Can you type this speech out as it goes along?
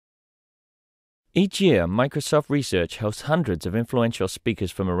Each year, Microsoft Research hosts hundreds of influential speakers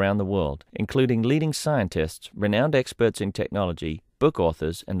from around the world, including leading scientists, renowned experts in technology, book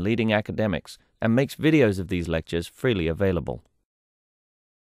authors, and leading academics, and makes videos of these lectures freely available.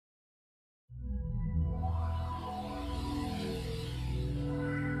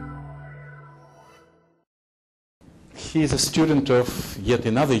 He is a student of yet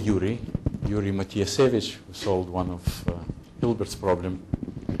another Yuri Matiasevich, who solved one of Hilbert's problem.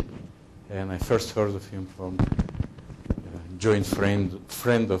 And I first heard of him from a joint friend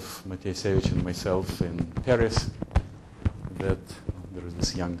of Matiasevich and myself in Paris, that there is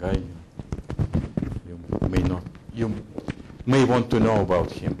this young guy, you may want to know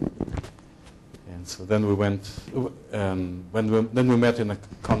about him. And so then we went, then we met in a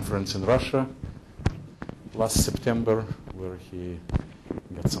conference in Russia last September, where he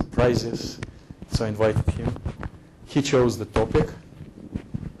got some prizes. So I invited him. He chose the topic.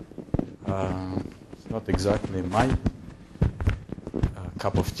 It's not exactly my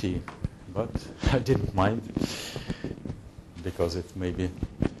cup of tea, but I didn't mind because it may be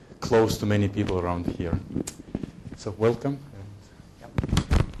close to many people around here. So welcome. Yep.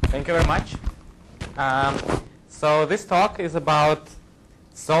 Thank you very much. So this talk is about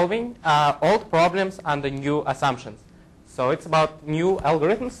solving old problems under new assumptions. So it's about new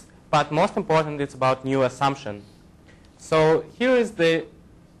algorithms, but most important, it's about new assumption. So here is the.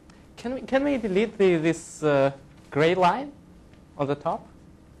 Can we delete this gray line on the top?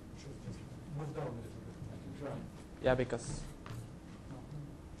 Yeah, because.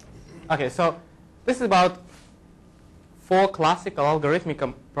 Okay, so this is about 4 classical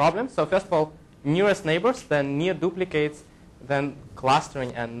algorithmic problems. So first of all, nearest neighbors, then near duplicates, then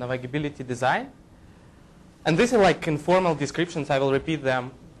clustering and navigability design. And these are like informal descriptions. I will repeat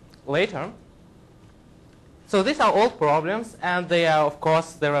them later. So these are all problems, and they are, of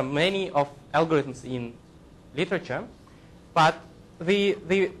course, there are many of algorithms in literature. But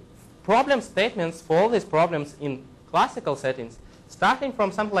the problem statements for all these problems in classical settings, starting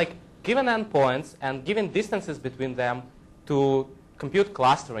from something like given endpoints and given distances between them to compute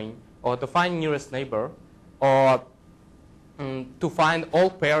clustering, or to find nearest neighbor, or to find all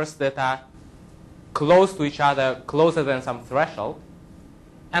pairs that are close to each other, closer than some threshold.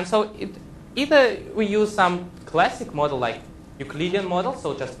 And so either we use some classic model like Euclidean model,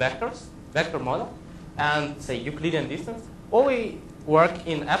 so just vectors, vector model, and say Euclidean distance, or we work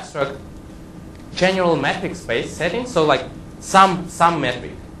in abstract general metric space settings, so like some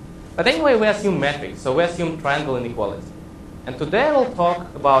metric. But anyway, we assume metric, so we assume triangle inequality. And today I will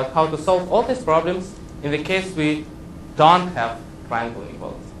talk about how to solve all these problems in the case we don't have triangle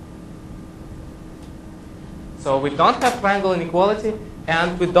inequality. So we don't have triangle inequality,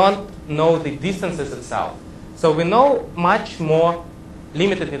 and we don't know the distances itself. So we know much more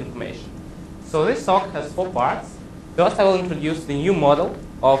limited information. So this talk has 4 parts. First, I will introduce the new model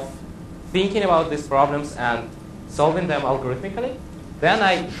of thinking about these problems and solving them algorithmically. Then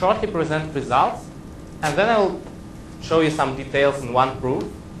I shortly present results, and then I will show you some details in one proof,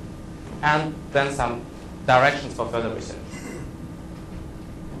 and then some directions for further research.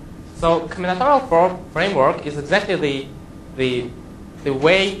 So combinatorial framework is exactly the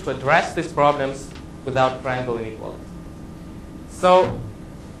way to address these problems without triangle inequality. So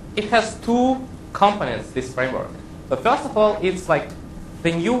it has 2 components, this framework. So first of all, it's like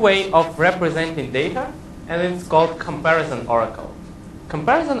the new way of representing data, and it's called comparison oracle.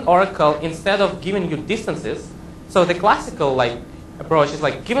 Comparison oracle, instead of giving you distances, so the classical approach is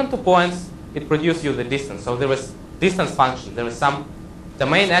like given 2 points, it produces you the distance. So there is distance function. There is some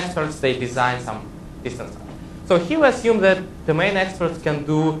domain experts, they design some distance function. So here we assume that domain experts can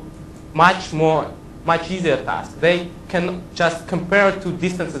do much easier task. They can just compare 2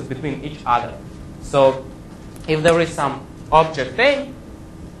 distances between each other. So if there is some object A,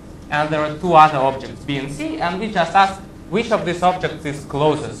 and there are 2 other objects, B and C, and we just ask which of these objects is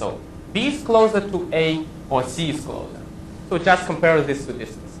closer. So B is closer to A, or C is closer. So just compare these 2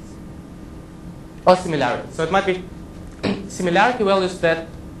 distances. Or similarity. So it might be similarity values that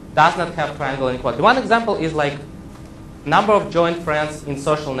does not have triangle inequality. One example is like number of joint friends in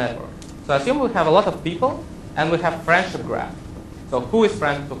social network. So assume we have a lot of people, and we have friendship graph. So who is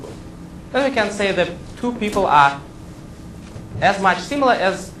friend to who? Then we can say that 2 people are as much similar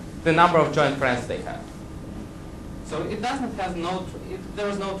as the number of joint friends they have. So it doesn't have there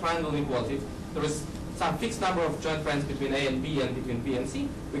is no triangle inequality. If there is some fixed number of joint friends between A and B and between B and C,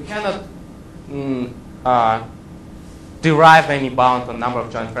 we cannot derive any bound on number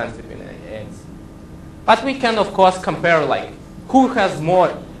of joint friends between A and C. But we can, of course, compare who has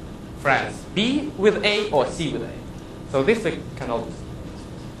more friends, B with A or C with A. So this we can always do.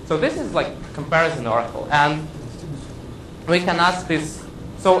 So this is like a comparison oracle. And we can ask this.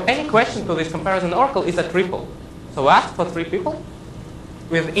 So any question to this comparison oracle is a triple. So we ask for 3 people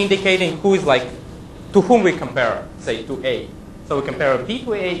with indicating who is like, to whom we compare, say, to A. So we compare B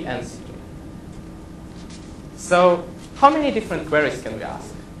to A and C to A. So how many different queries can we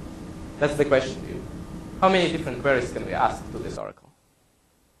ask? That's the question to you. How many different queries can we ask to this oracle?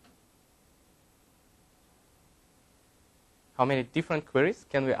 How many different queries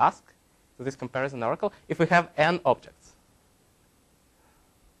can we ask to this comparison oracle if we have n objects?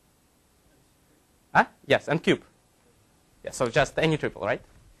 Huh? Yes, n cube. Yeah, so just any triple, right?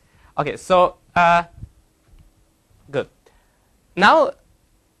 Okay, so good. Now,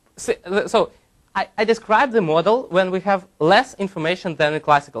 so I described the model when we have less information than in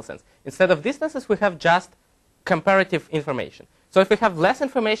classical sense. Instead of distances, we have just comparative information. So if we have less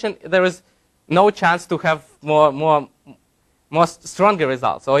information, there is no chance to have more stronger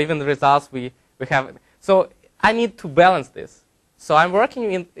results, or even the results we have. So I need to balance this. So I'm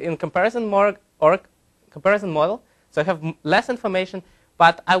working in comparison model. So I have less information,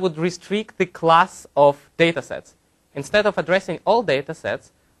 but I would restrict the class of data sets. Instead of addressing all data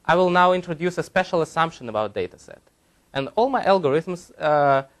sets, I will now introduce a special assumption about data set. And all my algorithms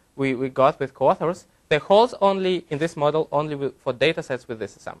we got with co-authors, they hold only in this model only for data sets with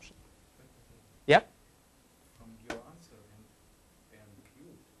this assumption. Yeah? From your answer, and Q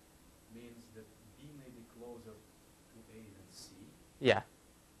means that B may be closer to A than C. Yeah.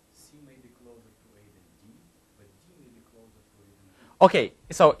 C may be closer to A than D, but D may be closer to A than B. Okay,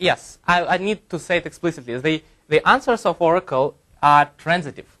 so yes, I need to say it explicitly. The answers of oracle are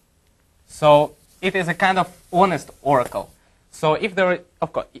transitive. So it is a kind of honest oracle. So if there are,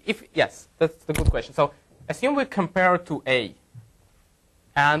 of course, yes, that's the good question. So assume we compare to A,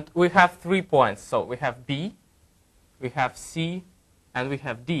 and we have 3 points. So we have B, we have C, and we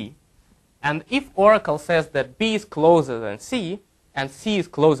have D. And if oracle says that B is closer than C, and C is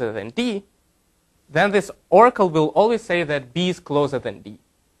closer than D, then this oracle will always say that B is closer than D.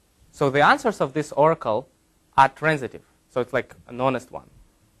 So the answers of this oracle are transitive. So it's like an honest one.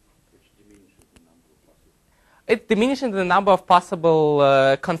 It diminishes the number of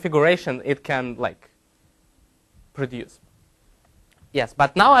possible configuration it can like produce. Yes,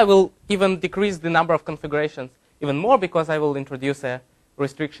 but now I will even decrease the number of configurations even more because I will introduce a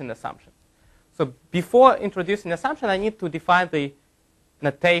restriction assumption. So before introducing assumption, I need to define the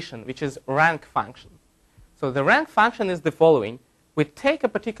notation, which is rank function. So the rank function is the following. We take a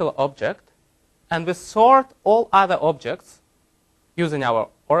particular object, and we sort all other objects using our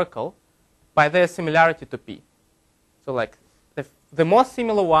oracle by their similarity to P. So like the most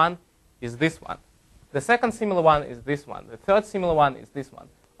similar one is this one. The second similar one is this one. The third similar one is this one.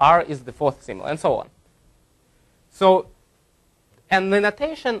 R is the fourth similar, and so on. So, and the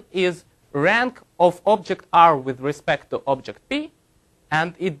notation is rank of object R with respect to object P,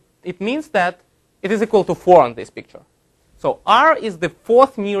 and it means that it is equal to 4 on this picture. So R is the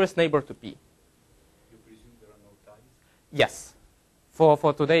 4th nearest neighbor to P. You presume there are no ties? Yes.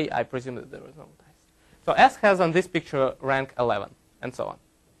 For today, I presume that there is no ties. So S has on this picture rank 11, and so on.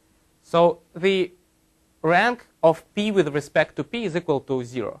 So the rank of P with respect to P is equal to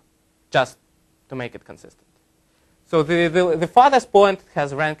 0, just to make it consistent. So the farthest point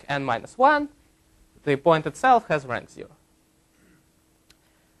has rank n minus 1. The point itself has rank 0.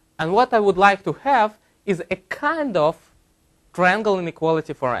 And what I would like to have is a kind of triangle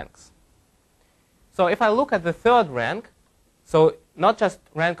inequality for ranks. So if I look at the third rank, so not just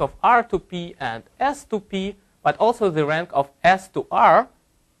rank of R to P and S to P, but also the rank of S to R,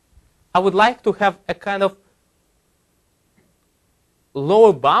 I would like to have a kind of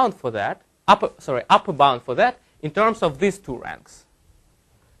lower bound for that, upper bound for that in terms of these two ranks.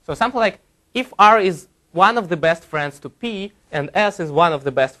 So something like if R is one of the best friends to P and S is one of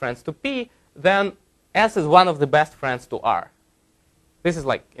the best friends to P, then S is one of the best friends to R. This is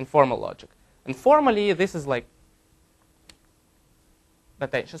like informal logic. And formally, this is like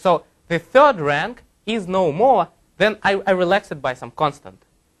notation. So the third rank is no more than I relax it by some constant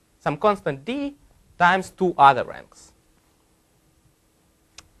D times 2 other ranks.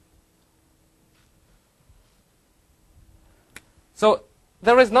 So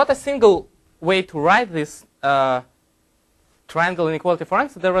there is not a single way to write this triangle inequality for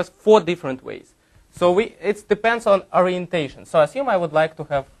ranks. There are 4 different ways. So it depends on orientation. So assume I would like to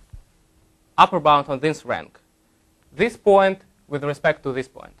have upper bound on this rank, this point with respect to this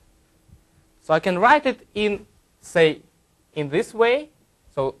point. So I can write it in, say, in this way.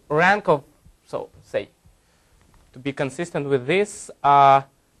 So rank of, so say, to be consistent with this,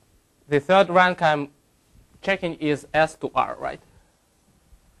 the third rank I'm checking is S to R, right?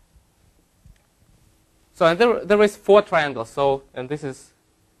 So and there is 4 triangles. So and this is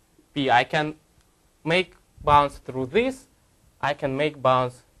P. I can make bounds through this. I can make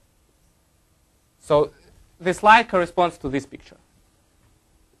bounds. So this slide corresponds to this picture.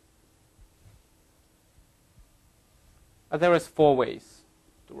 There is 4 ways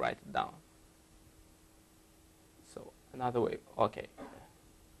to write it down. So another way, okay.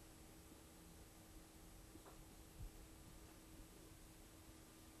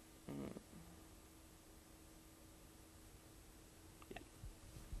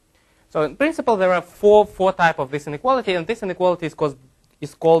 So in principle, there are four types of this inequality, and this inequality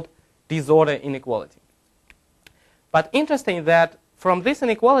is called disorder inequality. But interesting that from this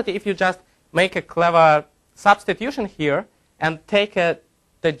inequality, if you just make a clever substitution here and take a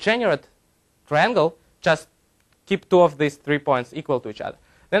degenerate triangle, just keep 2 of these 3 points equal to each other,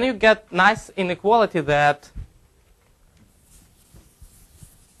 then you get nice inequality that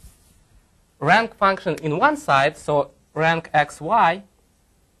rank function in one side, so rank xy,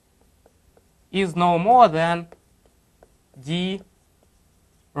 is no more than d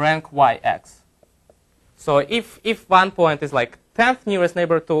rank yx. So if one point is like 10th nearest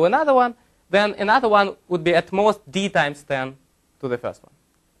neighbor to another one, then another one would be at most d times 10 to the first one.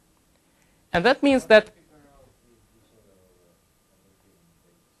 And that means that...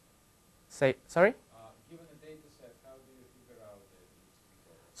 Sorry? Given a data set, how do you figure out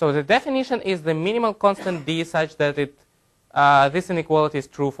that? So the definition is the minimal constant d such that this inequality is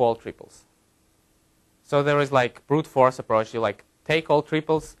true for all triples. So there is like brute force approach. You like take all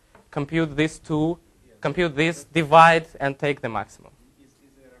triples, compute these 2, compute this, divide, and take the maximum. Is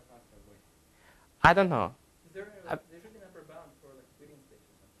there a faster way? I don't know. There should be an upper bound for like within stage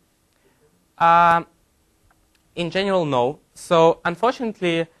or something. In general, no. So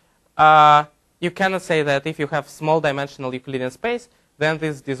unfortunately, you cannot say that if you have small dimensional Euclidean space, then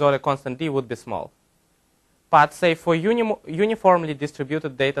this disorder constant d would be small. But say for uniformly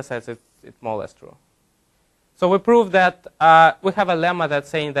distributed data sets, it's more or less true. So we prove that we have a lemma that's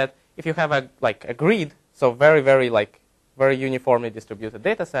saying that if you have a grid, so very uniformly distributed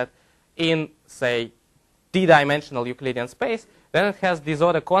data set in, say, d-dimensional Euclidean space, then it has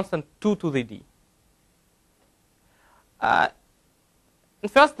disorder constant 2 to the d. At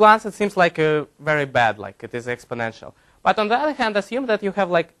first glance, it seems like very bad, like it is exponential. But on the other hand, assume that you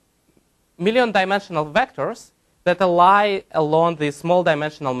have like million-dimensional vectors that lie along the small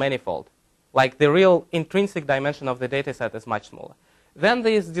dimensional manifold. Like the real intrinsic dimension of the data set is much smaller. Then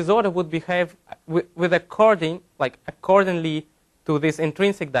this disorder would behave accordingly to this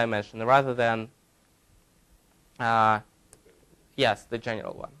intrinsic dimension rather than, yes, the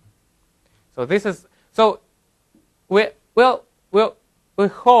general one. So this is, so we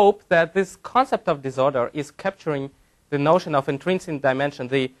hope that this concept of disorder is capturing the notion of intrinsic dimension,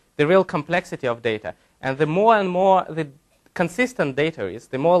 the real complexity of data. And the more and more the consistent data is,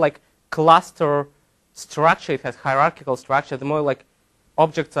 the more like cluster structure, it has hierarchical structure, the more like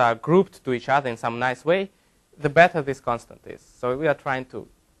objects are grouped to each other in some nice way, the better this constant is. So we are trying to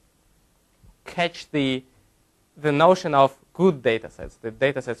catch the notion of good data sets, the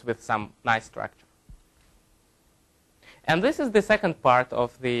data sets with some nice structure. And this is the second part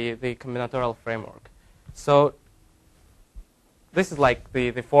of the combinatorial framework. So this is like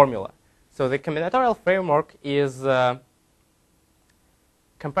the formula. So the combinatorial framework is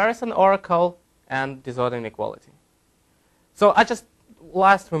comparison oracle and disorder inequality. So I just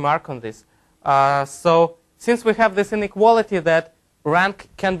last remark on this. So since we have this inequality that rank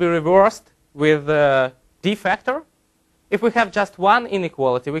can be reversed with d factor, if we have just one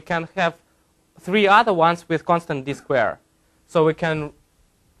inequality, we can have 3 other ones with constant d square. So we can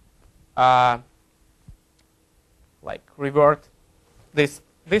like revert this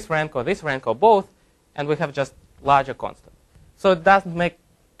rank or both, and we have just larger constant. So it doesn't make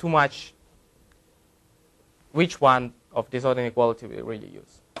too much which one of disorder inequality we really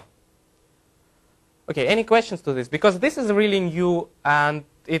use. Okay, any questions to this? Because this is really new, and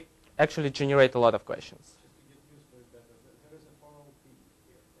it actually generates a lot of questions. Just to get used to it better, there is a for all p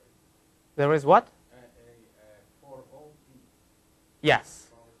here, right? There is what? For all p. Yes.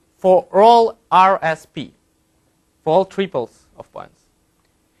 For all RSP. For all triples of points.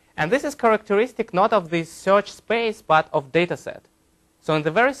 And this is characteristic not of the search space, but of data set. So in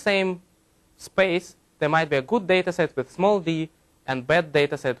the very same space, there might be a good data set with small d and bad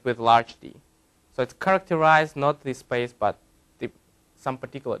data set with large d. So it's characterized not the space, but some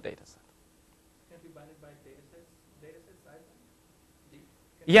particular data set. Can it be bounded by data set size?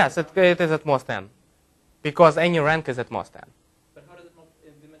 Yes, it is at most n, because any rank is at most n. But how does it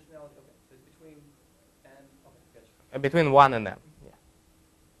in dimensionality? Okay, so it's between n. Okay, gotcha. Between 1 and n. Yeah.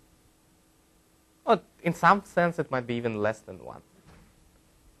 Or in some sense, it might be even less than 1.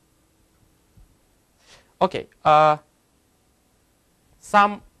 Okay.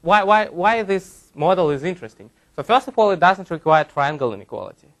 Why this model is interesting? So first of all, it doesn't require triangle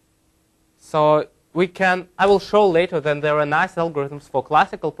inequality. So I will show later that there are nice algorithms for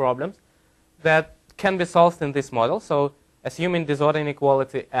classical problems that can be solved in this model. So assuming disorder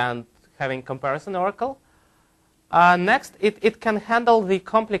inequality and having comparison oracle. Next, it can handle the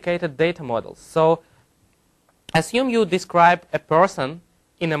complicated data models. So assume you describe a person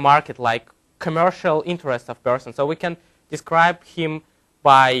in a market, like commercial interest of person. So we can describe him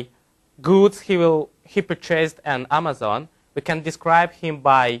by goods he purchased on Amazon. We can describe him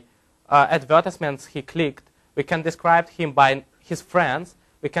by advertisements he clicked. We can describe him by his friends.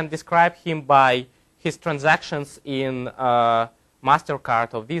 We can describe him by his transactions in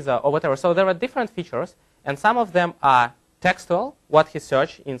MasterCard or Visa or whatever. So there are different features, and some of them are textual, what he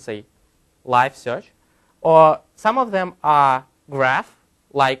searched in, say, live search, or some of them are graph,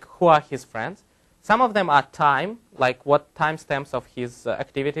 like who are his friends. Some of them are time, like what timestamps of his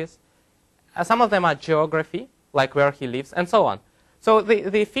activities. Some of them are geography, like where he lives, and so on. So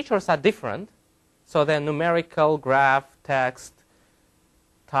the features are different. So they're numerical, graph, text,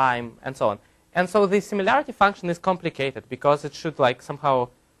 time, and so on. And so the similarity function is complicated because it should like somehow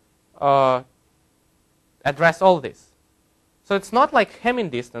address all this. So it's not like Hamming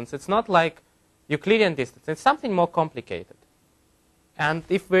distance. It's not like Euclidean distance. It's something more complicated. And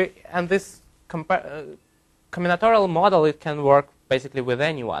this combinatorial model, it can work basically with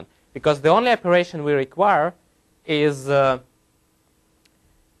anyone, because the only operation we require is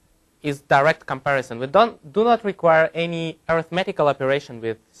direct comparison. We do not require any arithmetical operation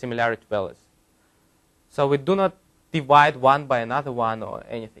with similarity values. So we do not divide one by another one or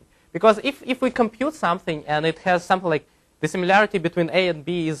anything. Because if we compute something and it has something like the similarity between A and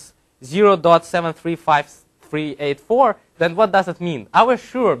B is 0.735384, then what does it mean? Are we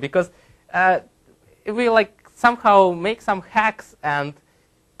sure? Because if we like somehow make some hacks and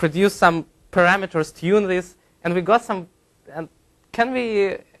produce some parameters, tune this, and we got some, and can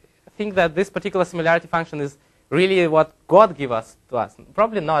we think that this particular similarity function is really what God gave us to us?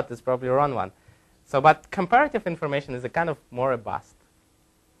 Probably not. It's probably a wrong one. So, but comparative information is a kind of more robust.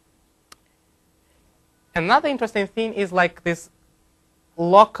 Another interesting thing is like this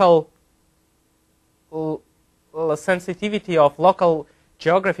local sensitivity of local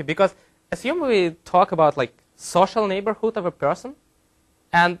geography, because assume we talk about like social neighborhood of a person,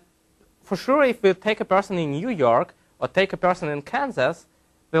 and for sure if we take a person in New York or take a person in Kansas,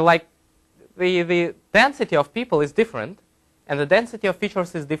 the density of people is different, and the density of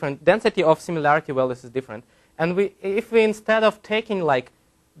features is different, density of similarity values is different. And if we instead of taking like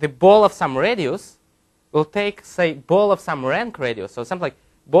the ball of some radius, we'll take, say, ball of some rank radius, so something like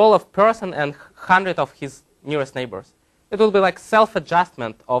ball of person and 100 of his nearest neighbors. It will be like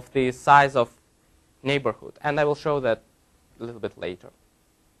self-adjustment of the size of neighborhood, and I will show that a little bit later.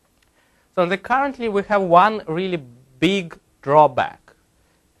 So currently we have one really big drawback,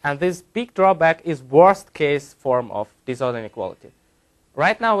 and this big drawback is worst case form of disorder inequality.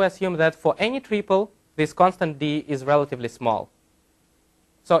 Right now we assume that for any triple, this constant d is relatively small.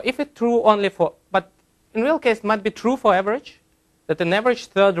 So if it's true only for, but in real case it might be true for average, that an average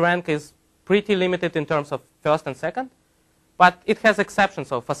third rank is pretty limited in terms of first and second, but it has exceptions.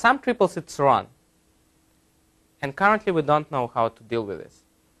 So for some triples it's wrong. And currently we don't know how to deal with this.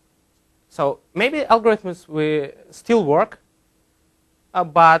 So maybe algorithms will still work,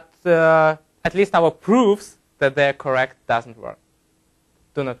 but at least our proofs that they're correct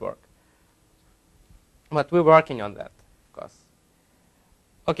do not work. But we're working on that, of course.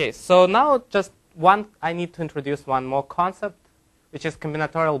 Okay, so now I need to introduce one more concept, which is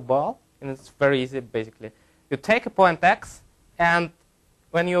combinatorial ball, and it's very easy, basically. You take a point x, and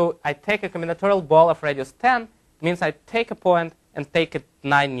when I take a combinatorial ball of radius 10, it means I take a point and take it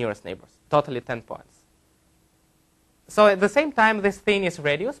 9 nearest neighbors, totally 10 points. So at the same time, this thing is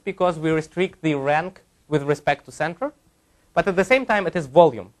radius because we restrict the rank with respect to center, but at the same time, it is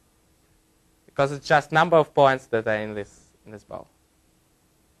volume because it's just number of points that are in this ball.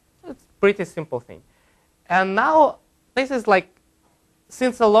 It's a pretty simple thing. And now this is like,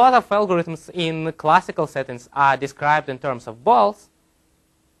 since a lot of algorithms in classical settings are described in terms of balls,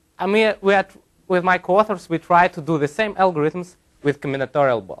 I mean, with my co-authors, we try to do the same algorithms with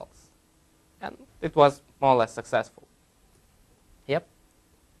combinatorial balls. And it was more or less successful. Yep?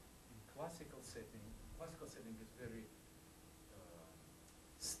 In classical setting is very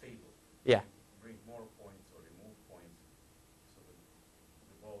stable. Yeah. Bring more points or remove points so that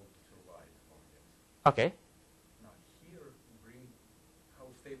the ball survives. Okay. Now here, bring how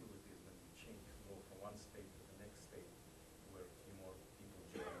stable it is when you change flow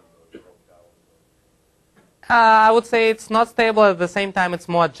I would say it's not stable. At the same time, it's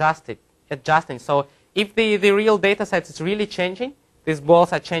more adjusting. So if the real data set is really changing, these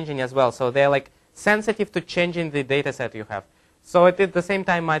balls are changing as well. So they're like sensitive to changing the data set you have. So it at the same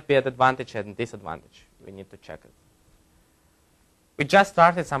time might be an advantage and disadvantage. We need to check it. We just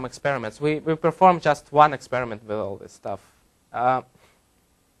started some experiments. We performed just one experiment with all this stuff.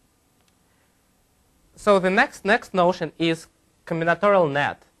 So the next notion is combinatorial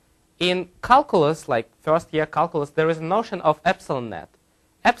net. In calculus, like first year calculus, there is a notion of epsilon net.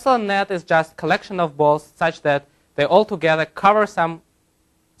 Epsilon net is just collection of balls such that they all together cover some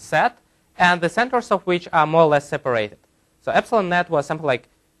set, and the centers of which are more or less separated. So epsilon net was something like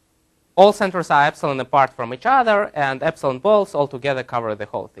all centers are epsilon apart from each other, and epsilon balls all together cover the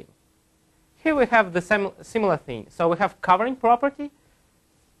whole thing. Here we have the similar thing. So we have covering property.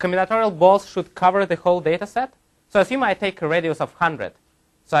 Combinatorial balls should cover the whole data set. So assume I take a radius of 100.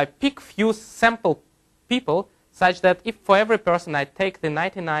 So I pick few sample people such that if for every person I take the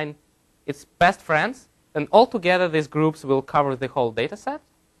 99 its best friends, then altogether these groups will cover the whole data set.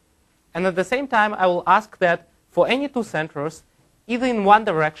 And at the same time, I will ask that for any two centers, either in one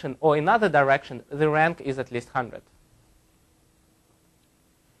direction or another direction, the rank is at least 100.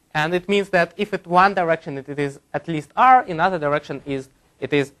 And it means that if in one direction it is at least R, in other direction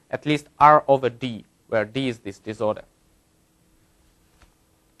it is at least R over D, where D is this disorder.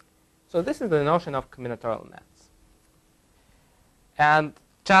 So this is the notion of combinatorial nets. And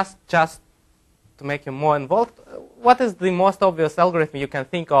just to make you more involved, what is the most obvious algorithm you can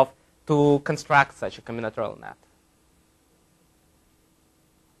think of to construct such a combinatorial net?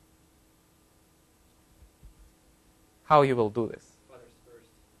 How you will do this?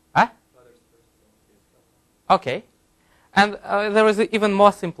 Huh? Okay. And there is an even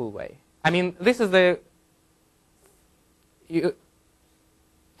more simple way. I mean, this is the...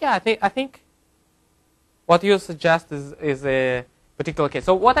 Yeah, I think what you suggest is a particular case.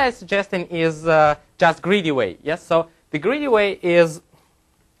 So what I'm suggesting is just greedy way. Yes. So the greedy way is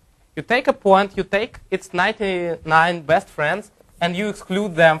you take a point, you take its 99 best friends, and you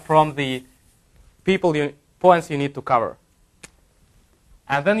exclude them from the points you need to cover.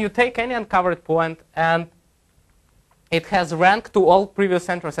 And then you take any uncovered point, and it has rank to all previous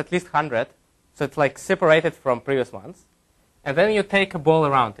centers at least 100. So it's like separated from previous ones. And then you take a ball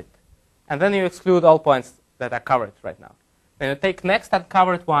around it. And then you exclude all points that are covered right now. Then you take next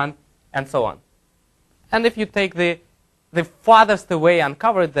uncovered one, and so on. And if you take the farthest away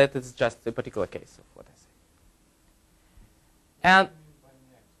uncovered, that is just a particular case of what I say. And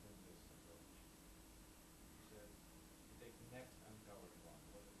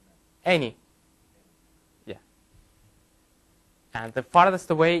any. Yeah. And the farthest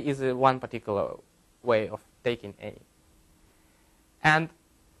away is one particular way of taking any. And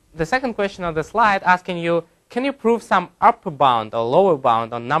the second question on the slide asking you, can you prove some upper bound or lower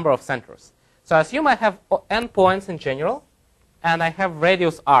bound on number of centers? So assume I have n points in general, and I have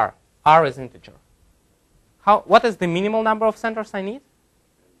radius r. R is integer. What is the minimal number of centers I need?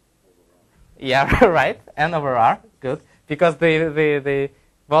 Yeah, right. N over r. Good. Because the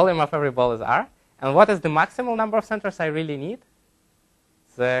volume of every ball is r. And what is the maximal number of centers I really need?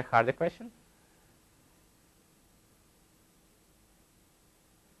 It's a harder question.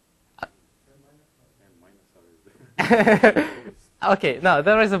 Okay, no,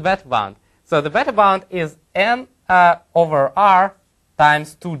 there is a better bound. So the better bound is n over r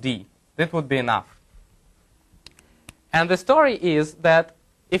times 2d. That would be enough. And the story is that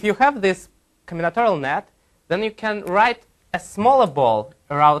if you have this combinatorial net, then you can write a smaller ball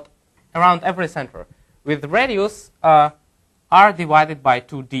around every center with radius r divided by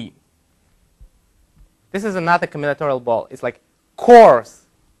 2d. This is another combinatorial ball. It's like cores.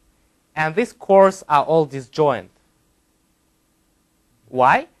 And these cores are all disjoint.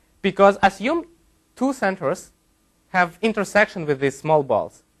 Why? Because assume two centers have intersection with these small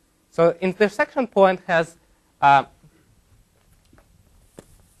balls. So intersection point has so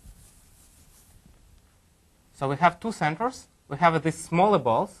we have two centers. We have these smaller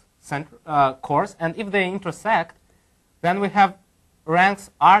balls, cores, and if they intersect, then we have ranks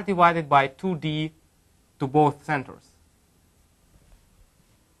r divided by 2d to both centers.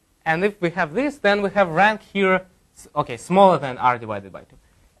 And if we have this, then we have rank here, okay, smaller than r divided by 2.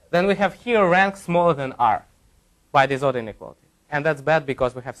 Then we have here rank smaller than r by this order inequality. And that's bad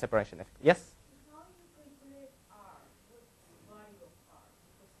because we have separation effect. Yes? How do you calculate r? What's the value of r?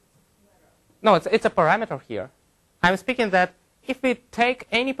 No, Because it's a parameter here. I'm speaking that if we take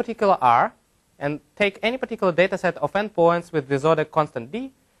any particular r and take any particular data set of n points with disorder constant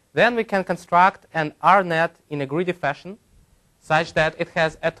d, then we can construct an r net in a greedy fashion such that it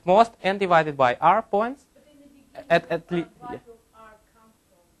has at most n divided by r points. But in the at least. Value of R come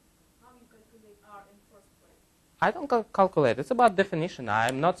from? How you calculate R in first place? I don't calculate. It's about definition.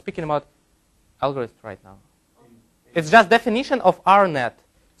 I'm not speaking about algorithms right now. It's just definition of R net.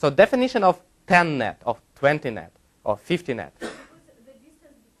 So definition of 10 net, of 20 net, or 50 net. Because the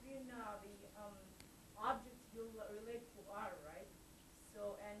distance between the objects will relate to R, right?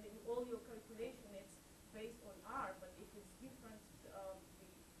 So, and in all your calculation, it's based on R, but if it's different, the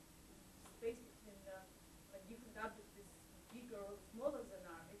space between different objects is bigger or smaller than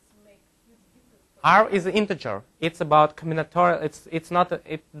R, it's make huge difference. R is an integer. It's about combinatorial. It's not.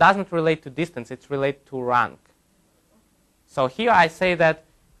 It doesn't relate to distance. It's related to rank. So here I say that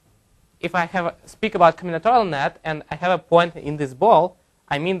if I speak about combinatorial net and I have a point in this ball,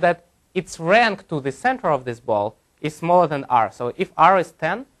 I mean that its rank to the center of this ball is smaller than R. So if R is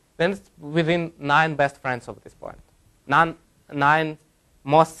 10, then it's within 9 best friends of this point, 9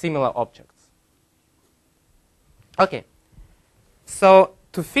 most similar objects. Okay. So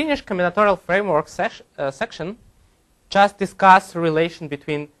to finish combinatorial framework section, just discuss the relation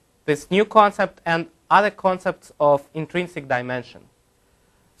between this new concept and other concepts of intrinsic dimension.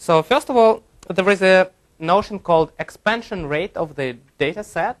 So first of all, there is a notion called expansion rate of the data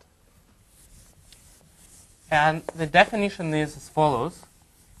set. And the definition is as follows.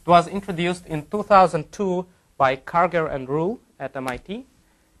 It was introduced in 2002 by Karger and Rule at MIT.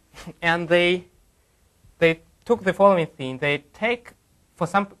 And they took the following thing. They take,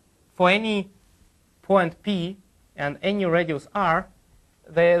 for any point P and any radius R,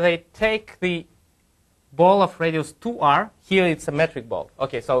 they take the ball of radius 2R. Here it's a metric ball.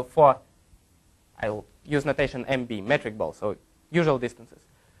 Okay, so I'll use notation MB, metric ball, so usual distances.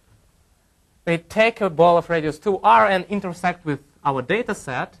 They take a ball of radius 2R and intersect with our data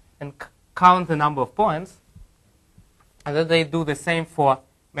set and count the number of points. And then they do the same for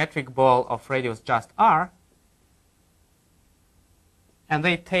metric ball of radius just R. And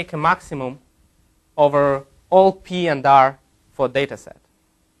they take a maximum over all P and R for data set.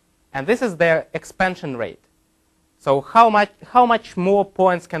 And this is their expansion rate. So how much more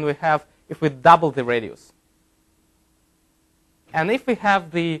points can we have if we double the radius? And if we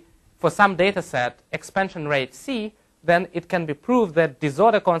have for some data set, expansion rate C, then it can be proved that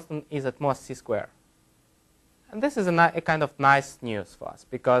disorder constant is at most C squared. And this is a kind of nice news for us,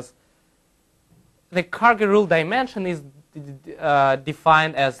 because the Karger rule dimension is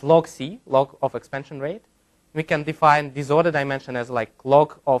defined as log C, log of expansion rate. We can define disorder dimension as like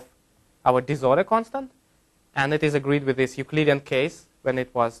log of our disorder constant, and it is agreed with this Euclidean case when it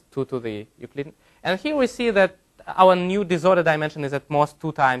was 2 to the Euclidean. And here we see that our new disorder dimension is at most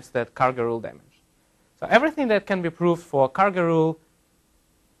 2 times that Karger rule dimension. So everything that can be proved for Karger rule,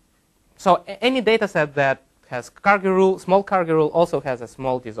 so any data set that has Karger rule, small Karger rule also has a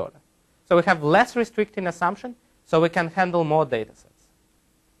small disorder. So we have less restricting assumption, so we can handle more data sets.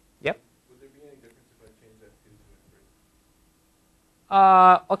 Yep? Would there be any difference if I change that 2 to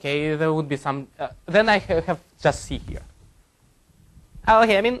a 3? Okay, there would be some. Then I have just C here.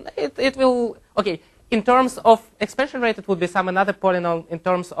 Okay, I mean, it will. Okay, in terms of expansion rate, it would be some another polynomial. In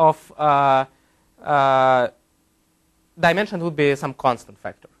terms of dimension, would be some constant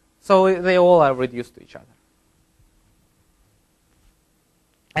factor. So they all are reduced to each other.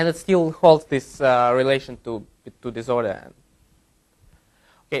 And it still holds this relation to disorder.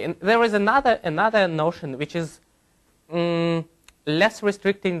 Okay, and there is another notion which is less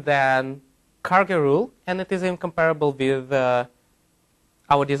restricting than Karger rule, and it is incomparable with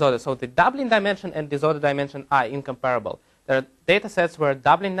our disorder. So the doubling dimension and disorder dimension are incomparable. There are data sets where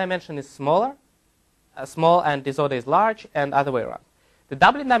doubling dimension is small and disorder is large, and other way around. The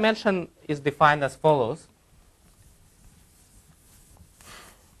doubling dimension is defined as follows.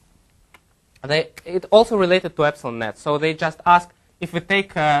 It also related to epsilon net. So they just ask, if we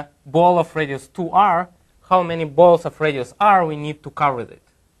take a ball of radius 2R, how many balls of radius R we need to cover it.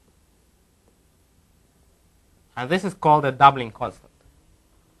 And this is called a doubling constant.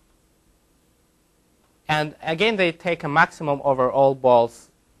 And again, they take a maximum over all balls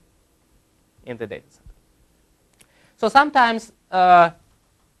in the data set. So sometimes the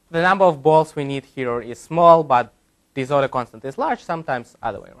number of balls we need here is small, but disorder constant is large, sometimes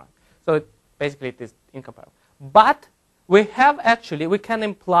other way around. So basically, it is incomparable. But we can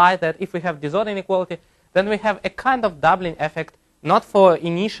imply that if we have disorder inequality, then we have a kind of doubling effect, not for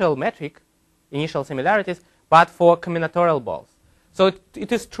initial metric, initial similarities, but for combinatorial balls. So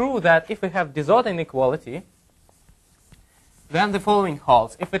it is true that if we have disorder inequality, then the following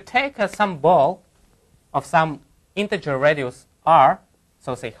holds. If we take some ball of some integer radius R,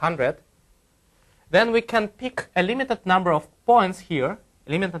 so say 100, then we can pick a limited number of points here,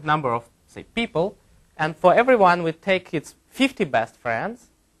 a limited number of, say, people, And for everyone, we take its 50 best friends,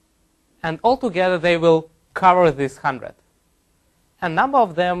 and altogether they will cover this 100. And number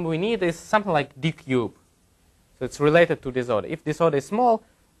of them we need is something like d cubed. So it's related to disorder. If disorder is small,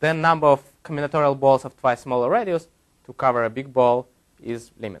 then number of combinatorial balls of twice smaller radius to cover a big ball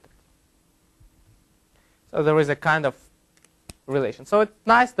is limited. So there is a kind of relation. So it's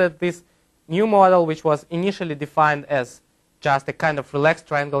nice that this new model, which was initially defined as just a kind of relaxed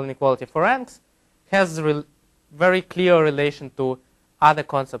triangle inequality for ranks, has a very clear relation to other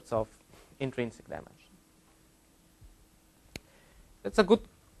concepts of intrinsic dimension. It's a good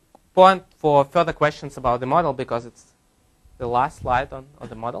point for further questions about the model because it's the last slide on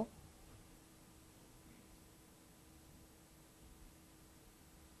the model.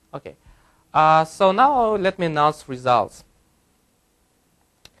 Okay. So now let me announce results.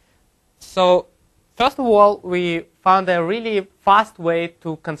 So first of all, we found a really fast way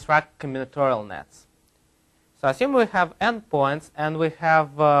to construct combinatorial nets. So assume we have n points and we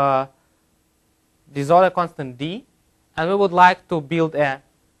have disorder constant d, and we would like to build a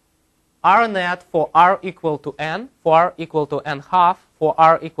R net for R equal to n, for R equal to n half, for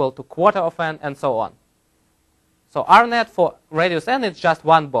R equal to quarter of n, and so on. So R net for radius n is just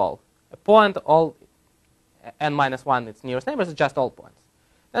one ball. A point, all n minus 1, its nearest neighbors, is just all points.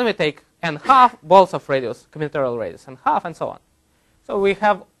 Then we take n half balls of radius, combinatorial radius, n half, and so on. So we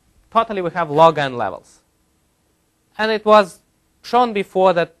have, totally we have log n levels. And it was shown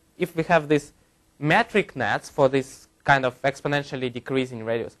before that if we have these metric nets for this kind of exponentially decreasing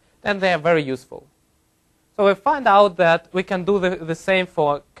radius, then they are very useful. So we find out that we can do the same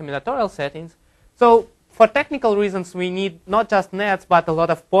for combinatorial settings. So for technical reasons, we need not just nets, but a lot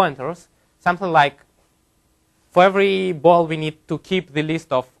of pointers. Something like for every ball, we need to keep the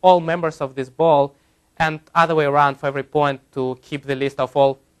list of all members of this ball, and other way around, for every point, to keep the list of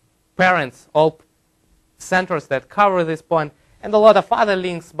all parents, all centers that cover this point, and a lot of other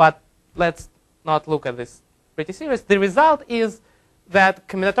links, but let's not look at this pretty serious. The result is that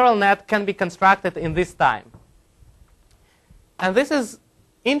combinatorial net can be constructed in this time. And this is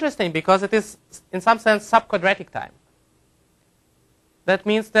interesting because it is, in some sense, subquadratic time. That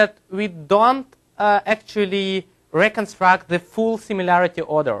means that we don't actually reconstruct the full similarity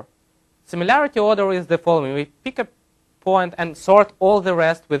order. Similarity order is the following. We pick a point and sort all the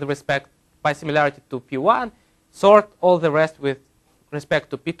rest with respect by similarity to P1, sort all the rest with respect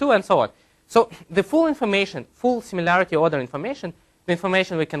to P2, and so on. So the full information, full similarity order information, the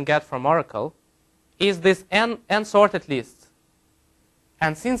information we can get from Oracle, is this n sorted list.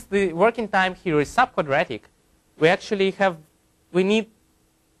 And since the working time here is subquadratic, we actually have, we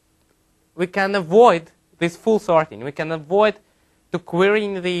can avoid this full sorting. We can avoid to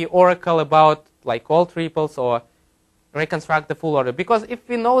querying the Oracle about like all triples or reconstruct the full order. Because if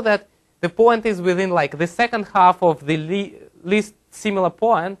we know that the point is within like the second half of the least similar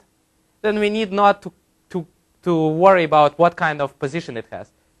point, then we need not to worry about what kind of position it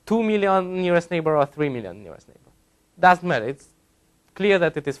has. 2 million nearest neighbor or 3 million nearest neighbor. Doesn't matter. It's clear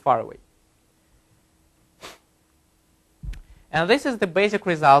that it is far away. And this is the basic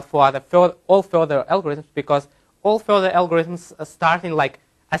result for all further algorithms, because all further algorithms are starting like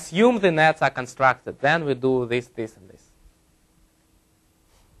assume the nets are constructed. Then we do this, this, and this.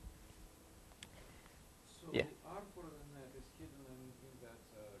 So yeah. the R for the net is hidden in that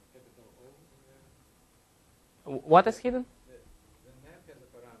capital O in there? What is hidden? The net has a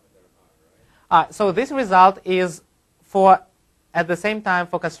parameter R, right? So this result is for, at the same time,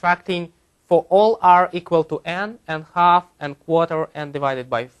 for constructing for all R equal to n, and half, and quarter, and divided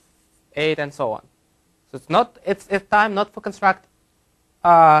by 8, and so on. So it's not, it's time not for construct.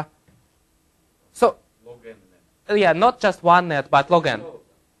 So Log n net. yeah, not just one net, but log n.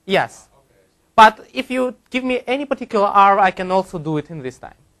 Yes. Okay. But if you give me any particular R, I can also do it in this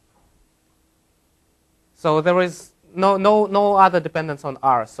time. So there is no other dependence on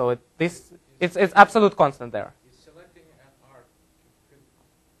R. So it's absolute constant there. Is selecting an R,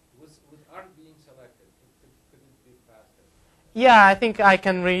 with R being selected, could it be faster? Yeah, I think I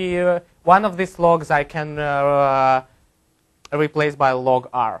can one of these logs I can replace by log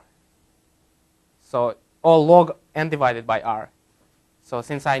R. So or log n divided by R. So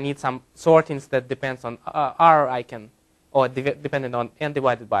since I need some sortings that depends on R, I can, or dependent on n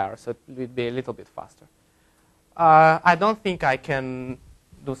divided by R, so it would be a little bit faster. I don't think I can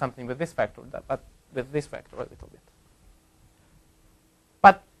do something with this factor, but with this factor a little bit.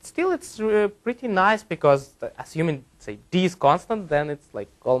 But still, it's pretty nice because assuming, say, d is constant, then it's like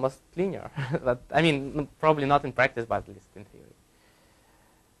almost linear. But, I mean, probably not in practice, but at least in theory.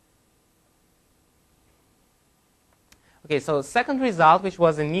 Okay, so second result, which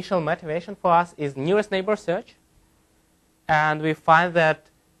was initial motivation for us, is nearest neighbor search. And we find that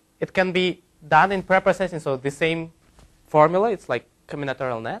it can be done in pair processing, so the same formula, it's like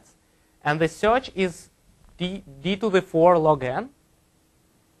combinatorial nets. And the search is d to the 4 log n.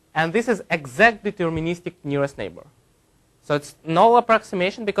 And this is exact deterministic nearest neighbor. So it's null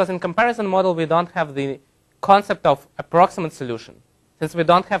approximation, because in comparison model, we don't have the concept of approximate solution. Since we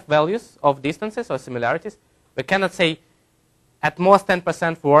don't have values of distances or similarities, we cannot say at most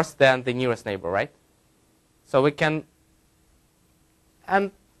 10% worse than the nearest neighbor, right? So we can,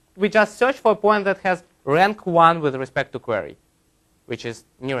 and we just search for a point that has rank 1 with respect to query, which is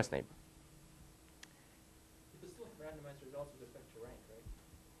nearest neighbor. You could still have randomized results with respect to rank, right?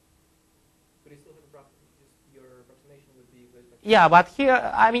 But you still have just your approximation would be with respect to Yeah, but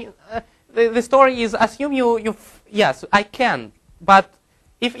here, I mean, the story is assume yes, I can. But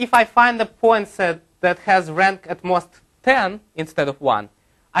if I find a point set that has rank at most 10 instead of 1,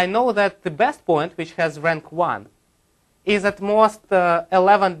 I know that the best point, which has rank 1, is at most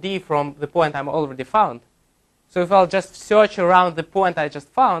 11d from the point I'm already found. So if I'll just search around the point I just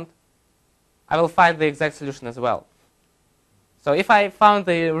found, I will find the exact solution as well. So if I found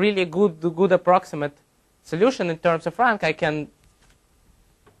a really good approximate solution in terms of rank, I can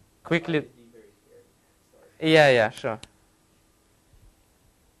quickly. Yeah, sure.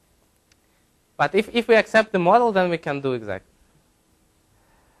 But if we accept the model, then we can do exact.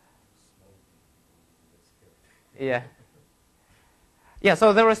 Yeah. Yeah,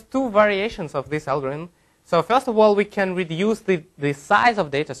 so there is 2 variations of this algorithm. So first of all, we can reduce the size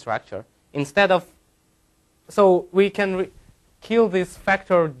of data structure instead of, so we can kill this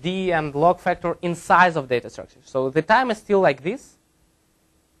factor d and log factor in size of data structure. So the time is still like this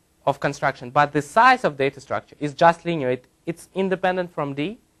of construction, but the size of data structure is just linear. It's independent from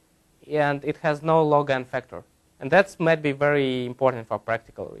d, and it has no log n factor. And that might be very important for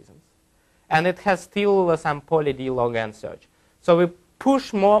practical reasons. And it has still some poly d log n search. So we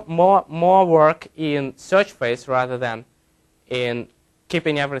push more work in search phase rather than in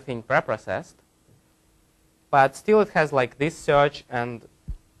keeping everything preprocessed. But still it has like this search and,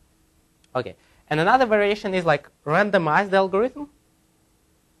 okay. And another variation is like randomized algorithm.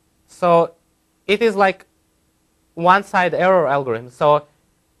 So it is like one-side error algorithm. So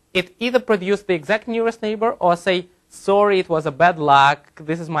it either produces the exact nearest neighbor or say, sorry, it was a bad luck.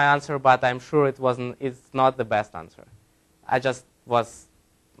 This is my answer, but I'm sure it's not the best answer. I just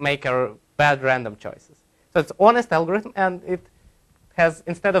make a bad random choices. So it's honest algorithm, and it has,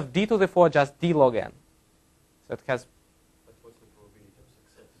 instead of d to the 4, just d log n. So it has. But what's the probability of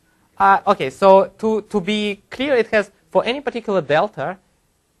success? Okay, so to be clear, it has, for any particular delta,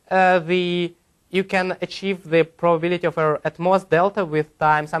 you can achieve the probability of error at most delta with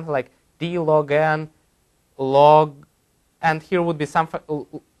time something like d log n log, and here would be some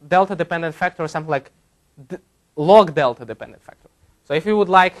delta dependent factor, something like log delta dependent factor. So if you would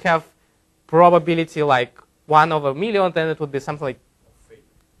like have probability like 1 over a million, then it would be something like,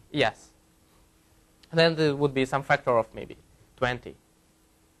 yes. Then there would be some factor of maybe 20.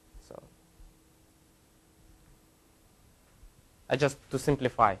 So just to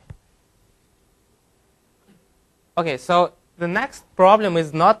simplify. Okay, so the next problem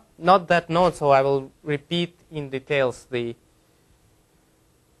is not that known, so I will repeat in details the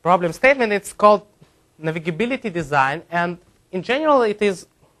problem statement. It's called navigability design, and in general it is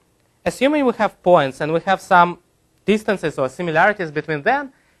assuming we have points and we have some distances or similarities between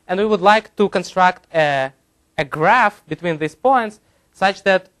them, and we would like to construct a graph between these points such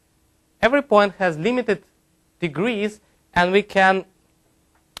that every point has limited degrees, and we can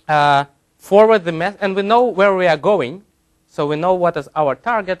forward the method, and we know where we are going, so we know what is our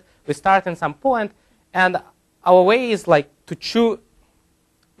target. We start in some point, and our way is like to choose.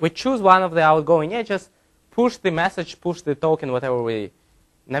 We choose one of the outgoing edges, push the message, push the token, whatever we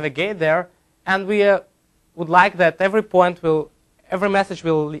navigate there, and we would like that every message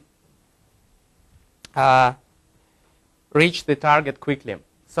will reach the target quickly.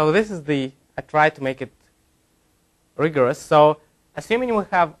 So this is I try to make it rigorous. So assuming we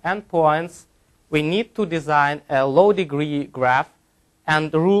have n points, we need to design a low degree graph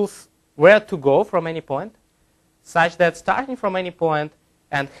and rules where to go from any point, such that starting from any point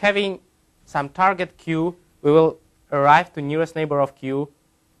and having some target q, we will arrive to nearest neighbor of q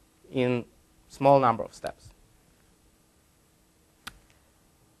in small number of steps.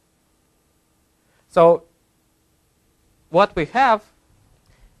 So what we have,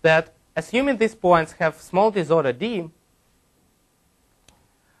 that assuming these points have small disorder d,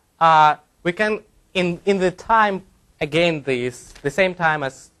 we can, in the time, again, the same time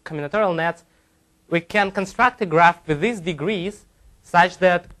as combinatorial nets, we can construct a graph with these degrees such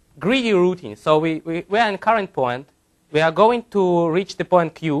that greedy routing. So we are in current point. We are going to reach the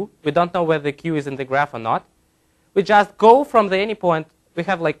point Q. We don't know whether Q is in the graph or not. We just go from the any point. We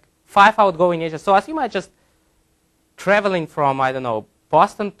have like 5 outgoing edges. So assume I just traveling from, I don't know,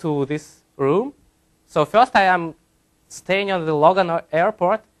 Boston to this room. So first I am staying on the Logan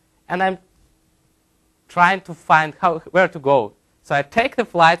airport, and I'm trying to find where to go. So I take the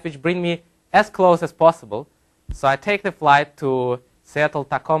flight which brings me as close as possible. So I take the flight to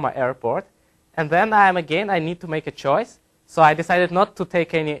Seattle-Tacoma airport. And then I need to make a choice. So I decided not to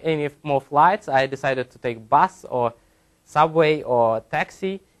take any more flights. I decided to take bus or subway or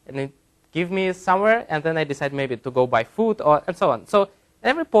taxi, and it give me somewhere. And then I decide maybe to go by foot and so on. So at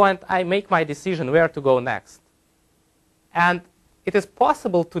every point, I make my decision where to go next. And it is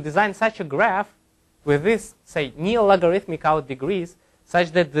possible to design such a graph with this, say, neo-logarithmic out degrees,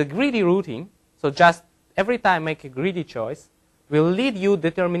 such that the greedy routing, so just every time make a greedy choice, will lead you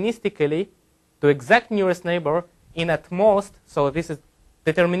deterministically to exact nearest neighbor in at most, so this is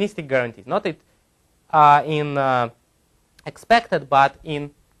deterministic guarantee, not in expected, but in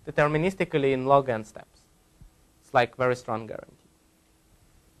deterministically in log n steps. It's like very strong guarantee.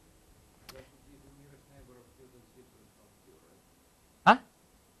 That would be the nearest neighbor of Q that's different from Q, right? Huh?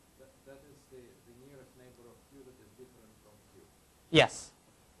 That is the nearest neighbor of Q that is different from Q. Yes.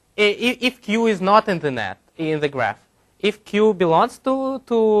 If Q is not in the net, in the graph, if Q belongs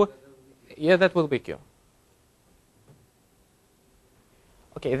to yeah, that will be Q.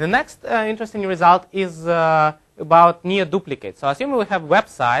 Okay, the next interesting result is about near duplicates. So assume we have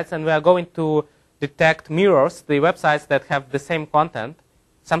websites and we are going to detect mirrors, the websites that have the same content,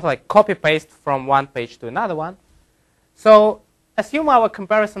 something like copy-paste from one page to another one. So assume our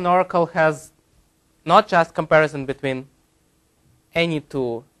comparison oracle has not just comparison between any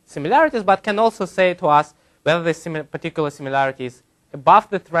two similarities, but can also say to us whether this particular similarity is above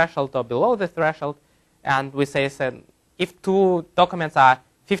the threshold or below the threshold. And we say if two documents are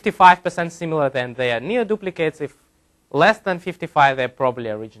 55% similar, then they are near duplicates. If less than 55, they're probably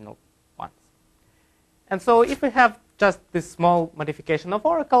original ones. And so if we have just this small modification of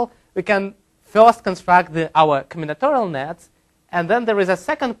oracle, we can first construct our combinatorial nets. And then there is a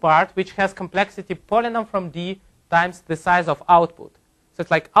second part which has complexity polynom from D times the size of output. So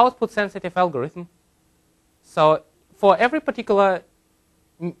it's like output sensitive algorithm. So for every particular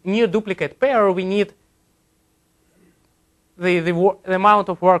near duplicate pair, we need the amount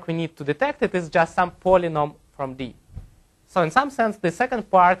of work we need to detect it is just some polynom from D. So in some sense, the second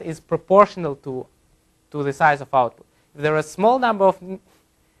part is proportional to the size of output. If there are a small number of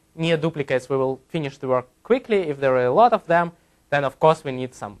near duplicates, we will finish the work quickly. If there are a lot of them, then of course we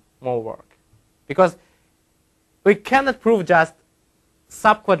need some more work. Because we cannot prove just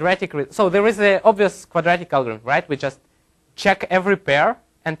subquadratic. So there is an obvious quadratic algorithm, right? We just check every pair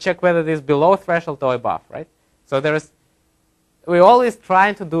and check whether it is below threshold or above, right? So we're always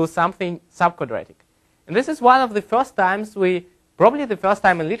trying to do something subquadratic. And this is one of the first times probably the first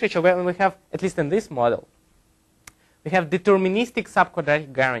time in literature where we have, at least in this model, we have deterministic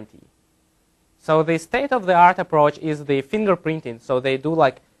subquadratic guarantee. So the state-of-the-art approach is the fingerprinting. So they do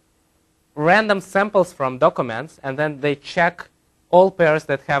like random samples from documents, and then they check all pairs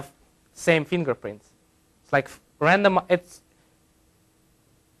that have same fingerprints. It's like random.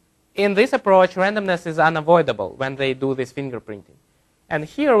 In this approach, randomness is unavoidable when they do this fingerprinting. And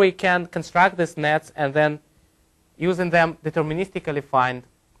here we can construct these nets and then using them deterministically find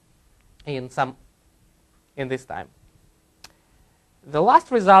in this time. The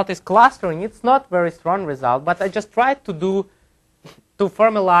last result is clustering. It's not very strong result, but I just tried to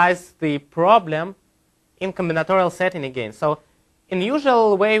formalize the problem in combinatorial setting again. So in the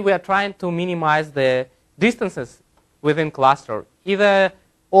usual way, we are trying to minimize the distances within cluster. Either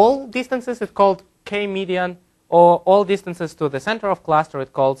all distances is called k-median, or all distances to the center of cluster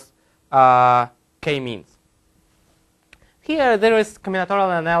it calls k-means. Here there is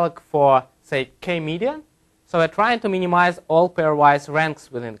combinatorial analog for, say, k-median. So we're trying to minimize all pairwise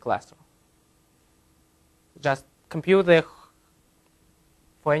ranks within the cluster. Just compute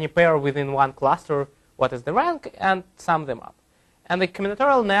for any pair within one cluster what is the rank and sum them up. And the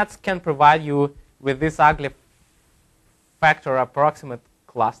combinatorial nets can provide you with this ugly factor approximate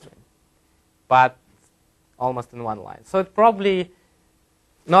clustering, but almost in one line. So it's probably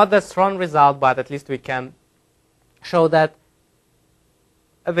not a strong result, but at least we can show that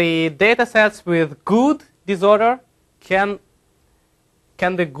the data sets with good disorder can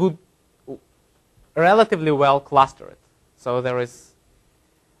be good, relatively well clustered. So there is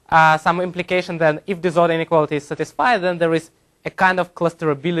some implication that if disorder inequality is satisfied, then there is a kind of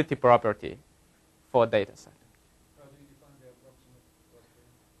clusterability property for a data set. How do you define the approximate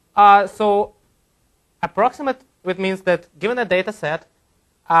clustering? So approximate, which means that given a data set,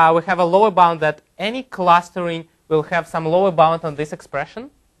 we have a lower bound that any clustering will have some lower bound on this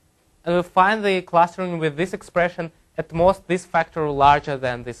expression. And we find the clustering with this expression at most this factor larger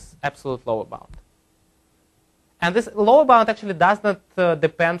than this absolute lower bound. And this lower bound actually does not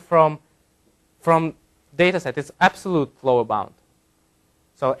depend from data set. It's absolute lower bound.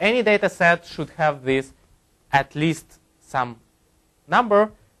 So any data set should have this at least some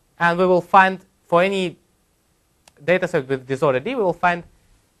number. And we will find for any data set with disorder D, we will find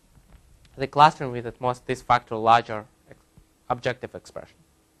the clustering with at most this factor larger objective expression.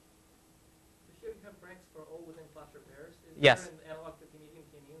 So here you have ranks for all within cluster pairs. Is Yes. there an analog to k-median,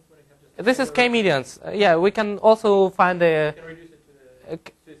 k-means when you have just This is k-medians. Yeah, we can also find a... You can reduce it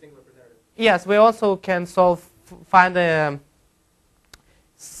to a single representative. Yes, we also can find a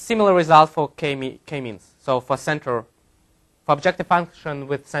similar result for k-means. So for center, for objective function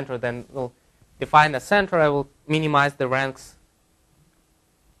with center, then we'll define a center. I will minimize the ranks.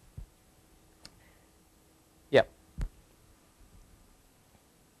 Yep.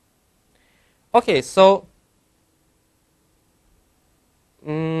 Okay, so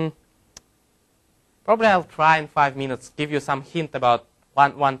probably I'll try in 5 minutes give you some hint about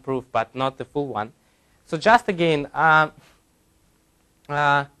one proof, but not the full one. So just again,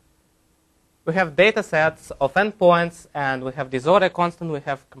 we have data sets of endpoints, and we have disorder constant, we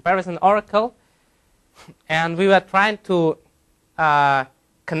have comparison oracle, and we were trying to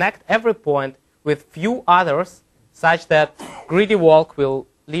connect every point with few others such that greedy walk will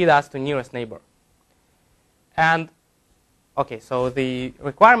lead us to nearest neighbor. And okay, so the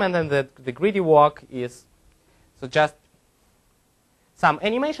requirement and the greedy walk is so just some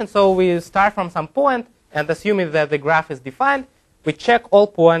animation. So we start from some point, and assuming that the graph is defined, we check all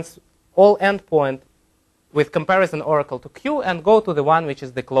points, all endpoint with comparison oracle to Q, and go to the one which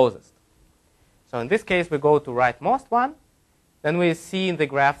is the closest. So in this case, we go to rightmost one. Then we see in the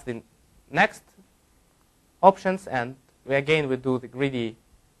graph the next options, and we do the greedy.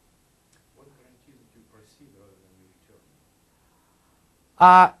 What guarantees that you proceed rather than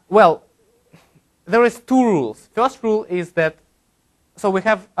return? Well, there is 2 rules. First rule is that, so we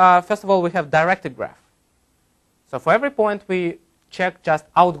have, first of all, we have directed graph. So for every point, we check just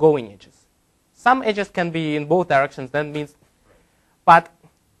outgoing edges. Some edges can be in both directions. That means, but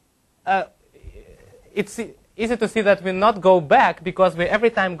it's easy to see that we not go back because we every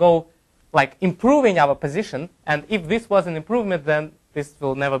time go like improving our position. And if this was an improvement, then this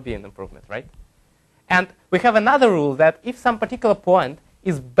will never be an improvement, right? And we have another rule that if some particular point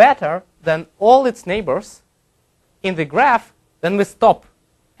is better than all its neighbors in the graph, then we stop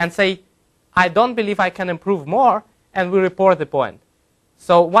and say, I don't believe I can improve more, and we report the point.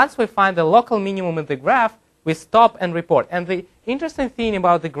 So once we find the local minimum in the graph, we stop and report. And the interesting thing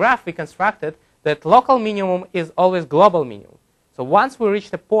about the graph we constructed, that local minimum is always global minimum. So once we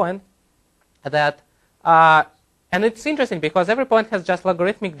reach the point that, and it's interesting because every point has just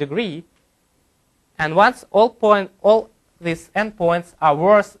logarithmic degree, and once all these endpoints are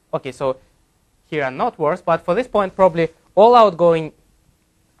worse, okay, so here are not worse, but for this point probably all outgoing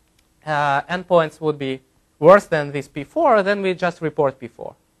endpoints would be worse than this P4, then we just report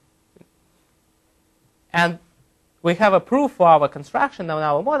P4. And we have a proof for our construction of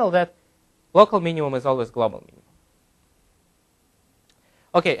our model that local minimum is always global minimum.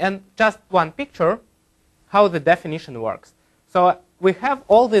 Okay, and just one picture how the definition works. So we have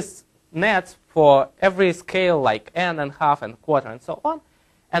all these nets for every scale like n and half and quarter and so on,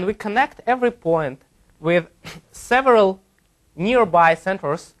 and we connect every point with several nearby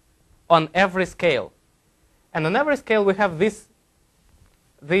centers on every scale. And on every scale we have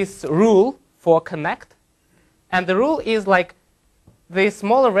this rule for connect, and the rule is like the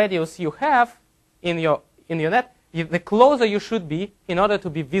smaller radius you have in your net, the closer you should be in order to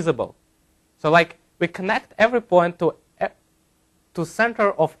be visible. So like we connect every point to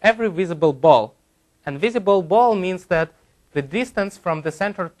center of every visible ball, and visible ball means that the distance from the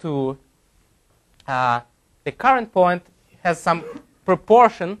center to the current point has some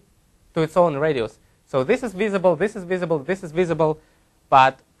proportion to its own radius. So this is visible, this is visible, this is visible,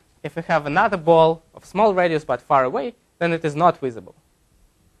 but if we have another ball of small radius but far away, then it is not visible.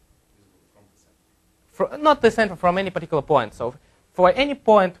 Not the center, from any particular point. So for any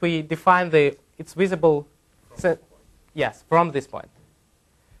point, we define it's visible. Yes, from this point.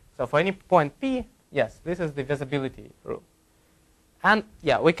 So for any point P, yes, this is the visibility rule. And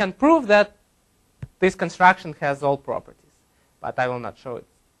yeah, we can prove that this construction has all properties, but I will not show it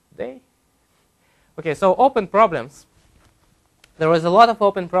today. Okay, so open problems. There is a lot of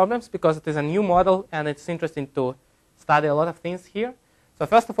open problems because it is a new model and it's interesting to study a lot of things here. So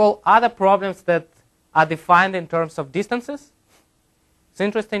first of all, other problems that are defined in terms of distances. It's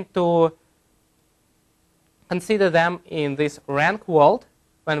interesting to consider them in this rank world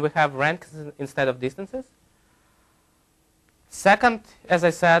when we have ranks instead of distances. Second, as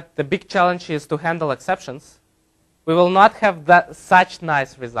I said, the big challenge is to handle exceptions. We will not have such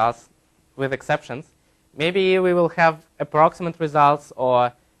nice results with exceptions. Maybe we will have approximate results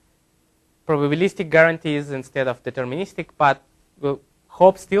or probabilistic guarantees instead of deterministic, but we'll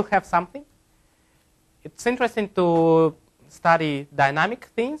hope still have something. It's interesting to study dynamic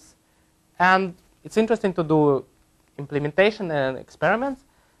things, and it's interesting to do implementation and experiments.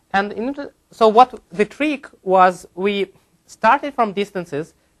 And so what the trick was, we started from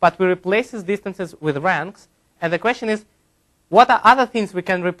distances, but we replaced these distances with ranks. And the question is, what are other things we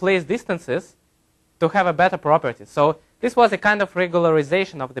can replace distances to have a better property? So this was a kind of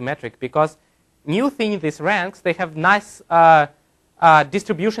regularization of the metric, because new thing in these ranks, they have nice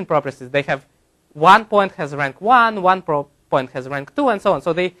distribution properties. They have one point has rank 1, one point has rank 2, and so on.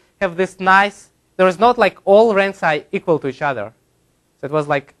 So they have this nice, there is not like all ranks are equal to each other. So it was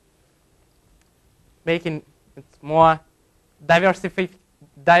like making it more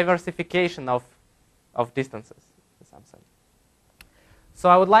diversification of distances in some sense. So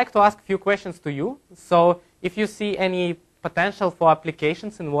I would like to ask a few questions to you. So if you see any potential for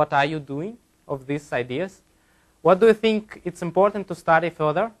applications in what are you doing of these ideas, what do you think it's important to study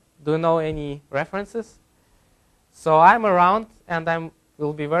further? Do you know any references? So I'm around, and I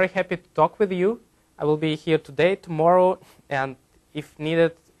will be very happy to talk with you. I will be here today, tomorrow, and if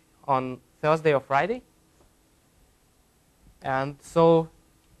needed on Thursday or Friday. And so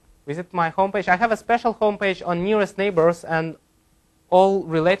visit my homepage. I have a special homepage on nearest neighbors and all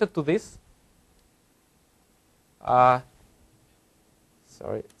related to this. Sorry,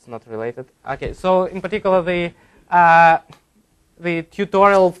 it's not related. Okay, so in particular the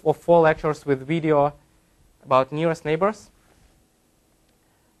tutorial of 4 lectures with video about nearest neighbors.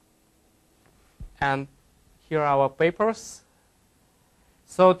 And here are our papers.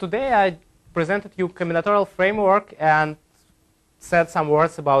 So today I presented you combinatorial framework and said some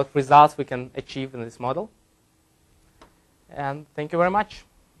words about results we can achieve in this model. And thank you very much.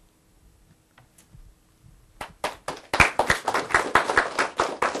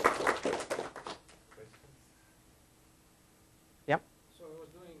 Yeah. So I was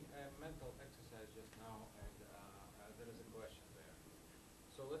doing a mental exercise just now, and there is a question there.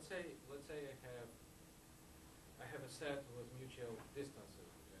 So let's say I have a set with mutual distances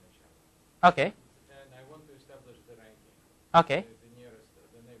between each other. Okay. And I want to establish the ranking. Okay. The nearest,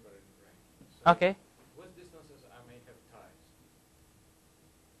 the neighboring ranking. So Okay. with distances, I may have ties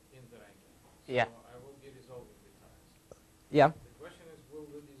in the ranking. So Yeah. I will be resolving the ties. Yeah. The question is, will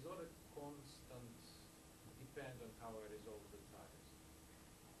the disorder constants depend on how I resolve the ties?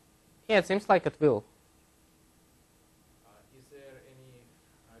 Yeah, it seems like it will. Is there any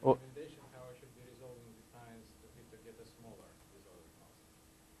Oh. recommendation how I should be resolving the ties to get a smaller disorder constant?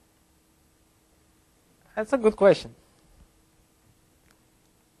 That's a good question.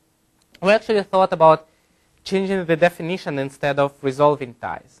 We actually thought about changing the definition instead of resolving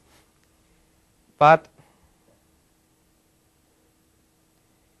ties. But,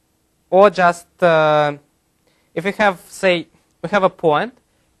 or just, if we have, say, we have a point,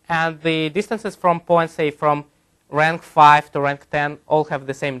 and the distances from points, say, from rank 5 to rank 10 all have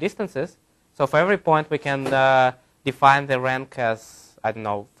the same distances. So for every point, we can define the rank as, I don't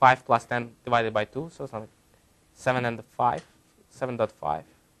know, 5 plus 10 divided by 2, so something 7 and 5, 7.5.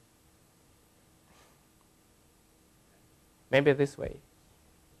 Maybe this way. It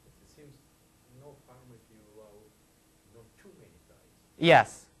seems no harm if you allow not too many ties.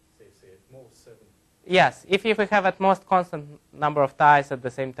 Yes. Say at most 7. Yes. If we have at most constant number of ties at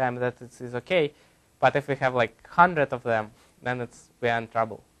the same time, that is okay. But if we have like 100 of them, then we are in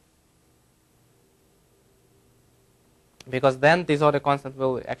trouble. Because then disorder constant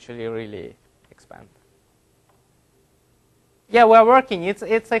will actually really expand. Yeah, we are working.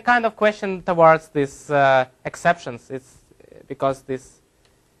 It's a kind of question towards these exceptions. It's because this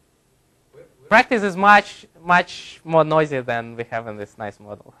practice is much more noisy than we have in this nice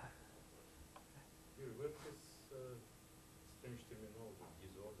model. Where does strange terminology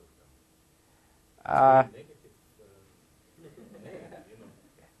disorder come? Negative,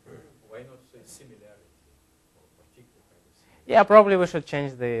 why not say similarity or particular kind of similarity? Yeah, probably we should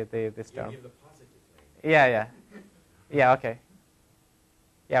change this term. You give the positive name. Yeah, okay.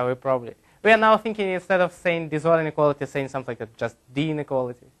 Yeah, we are now thinking, instead of saying disorder inequality, saying something like just D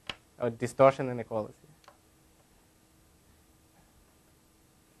inequality or distortion inequality.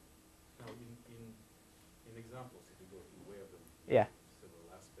 examples, if you go to web and Yeah. several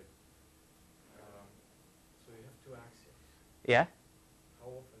aspects. So you have two axioms. Yeah. How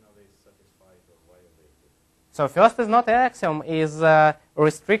often are they satisfied or violated? So first is not an axiom, is a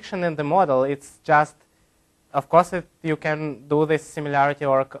restriction in the model. It's just, of course, you can do this similarity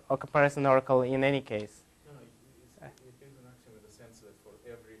or comparison oracle in any case. No, it is an axiom in the sense that for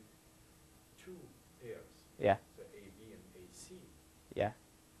every two pairs, Yeah. so AB and AC, Yeah.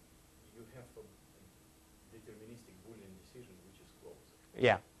 you have a deterministic Boolean decision which is closer.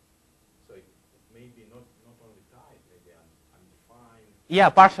 Yeah. So it may be not only tied, maybe undefined. Yeah,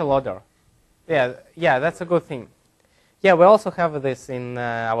 partial order. Yeah, yeah, that's a good thing. Yeah, we also have this in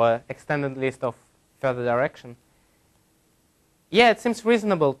our extended list of further direction. Yeah, it seems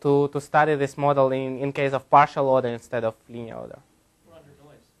reasonable to study this model in case of partial order instead of linear order. We're under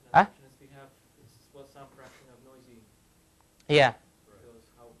noise. Huh? We have some fraction of noisy. Yeah.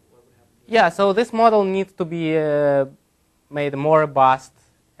 Goes, what would happen? Yeah, so this model needs to be made more robust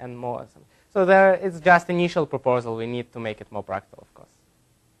and more. So there, it's just initial proposal. We need to make it more practical, of course.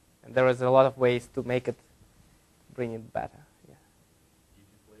 And there is a lot of ways to make it, bring it better. Yeah. Did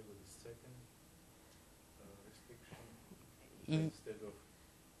you play with the second restriction instead of,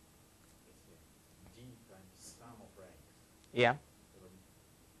 let's say, D times sum of ranks? Yeah. There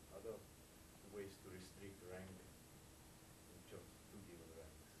are other ways to restrict rank in just two given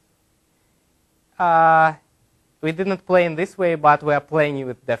ranks. We didn't play in this way, but we are playing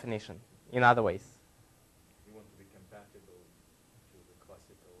with definition in other ways. You want to be compatible to the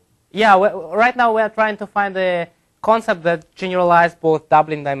classical. Yeah, right now we are trying to find a concept that generalizes both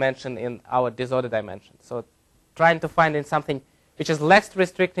doubling dimension in our disorder dimension. So trying to find in something which is less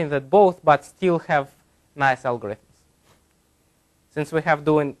restricting than both, but still have nice algorithms. Since we have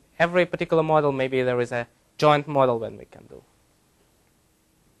doing every particular model, maybe there is a joint model when we can do.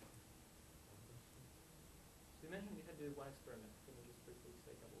 So you mentioned you had to do one experiment. Can you just briefly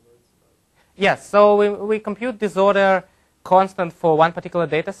say a couple words about it? Yes, so we compute disorder constant for one particular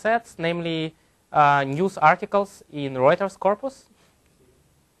data set, namely news articles in Reuters corpus.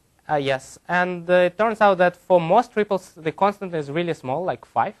 Yes, and it turns out that for most triples, the constant is really small, like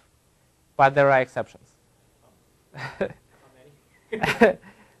 5, but there are exceptions. How many?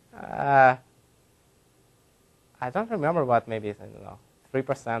 I don't remember, but maybe, I don't know, 3%,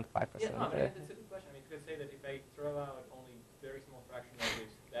 5%. Yeah, no, that's a good question. I mean, you could say that if I throw out only very small fraction of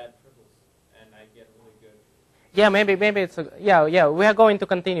these bad triples, and I get really good. Yeah, maybe it's yeah. We are going to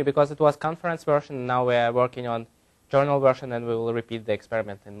continue because it was conference version. Now we are working on journal version, and we will repeat the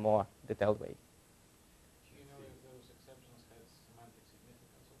experiment in more detailed way. Do you know if those exceptions had semantic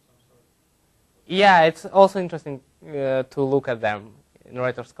significance of some sort? Yeah, it's also interesting to look at them in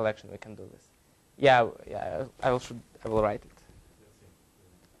Reuters collection. We can do this. Yeah. I will write it.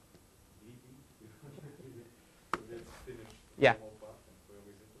 Yeah.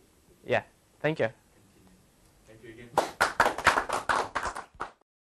 Yeah. Thank you. Thank you again.